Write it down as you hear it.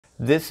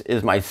This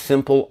is my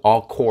simple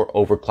all-core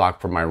overclock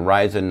for my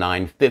Ryzen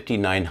 9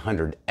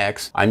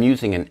 5900X. I'm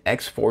using an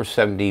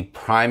X470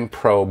 Prime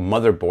Pro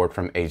motherboard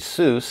from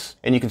ASUS,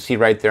 and you can see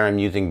right there I'm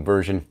using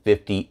version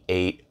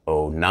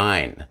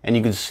 5809. And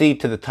you can see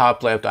to the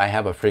top left I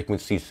have a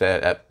frequency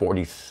set at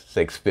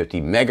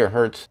 4650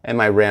 megahertz, and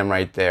my RAM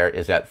right there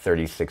is at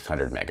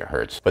 3600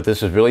 megahertz. But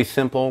this is really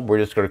simple. We're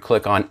just going to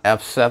click on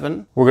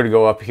F7. We're going to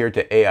go up here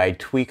to AI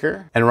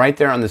Tweaker, and right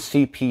there on the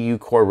CPU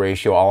core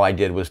ratio, all I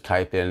did was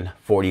type in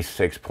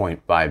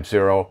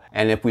 46.50.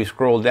 And if we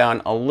scroll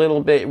down a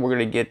little bit, we're going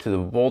to get to the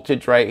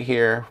voltage right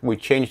here. We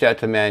changed that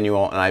to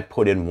manual, and I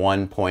put in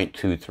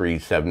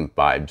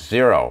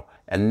 1.23750.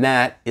 And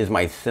that is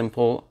my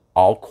simple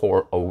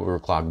all-core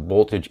overclock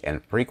voltage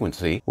and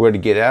frequency. We're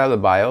going to get out of the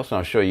BIOS, and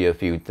I'll show you a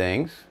few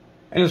things.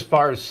 And as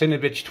far as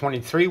Cinebench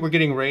 23, we're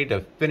getting ready to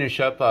finish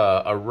up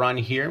a run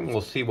here, and we'll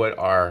see what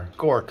our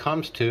score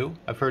comes to.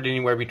 I've heard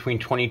anywhere between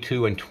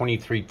 22 and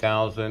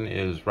 23,000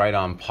 is right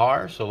on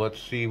par, so let's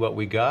see what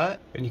we got.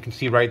 And you can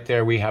see right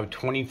there we have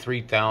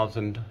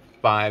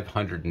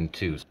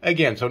 23,502.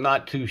 Again, so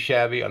not too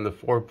shabby on the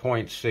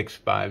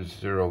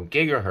 4.650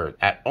 gigahertz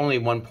at only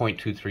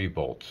 1.23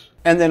 volts.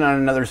 And then on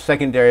another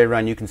secondary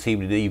run, you can see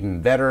we did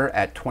even better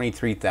at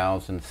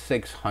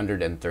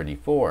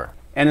 23,634.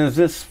 And is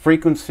this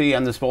frequency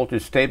and this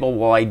voltage stable?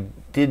 Well, I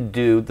did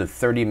do the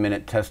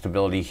 30-minute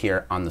testability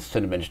here on the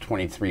Cinebench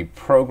 23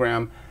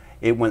 program.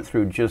 It went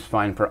through just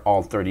fine for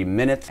all 30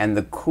 minutes. And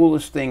the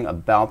coolest thing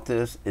about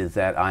this is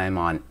that I am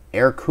on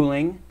air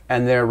cooling.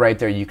 And there, right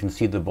there, you can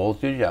see the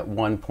voltage at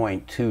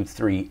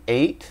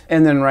 1.238.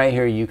 And then right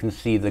here, you can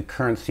see the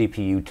current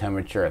CPU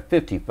temperature at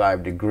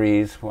 55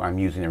 degrees. Well, I'm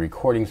using a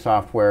recording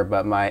software,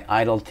 but my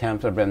idle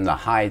temps have been in the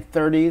high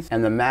 30s.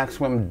 And the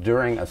maximum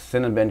during a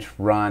Cinebench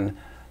run,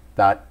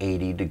 about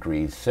 80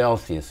 degrees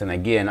Celsius. And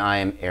again, I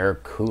am air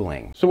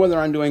cooling. So whether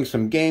I'm doing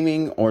some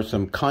gaming or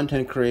some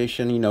content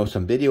creation, you know,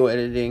 some video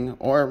editing,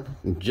 or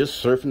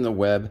just surfing the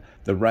web,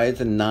 the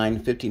Ryzen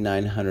 9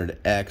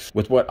 5900X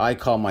with what I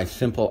call my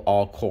simple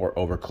all-core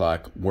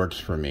overclock works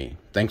for me.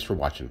 Thanks for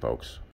watching, folks.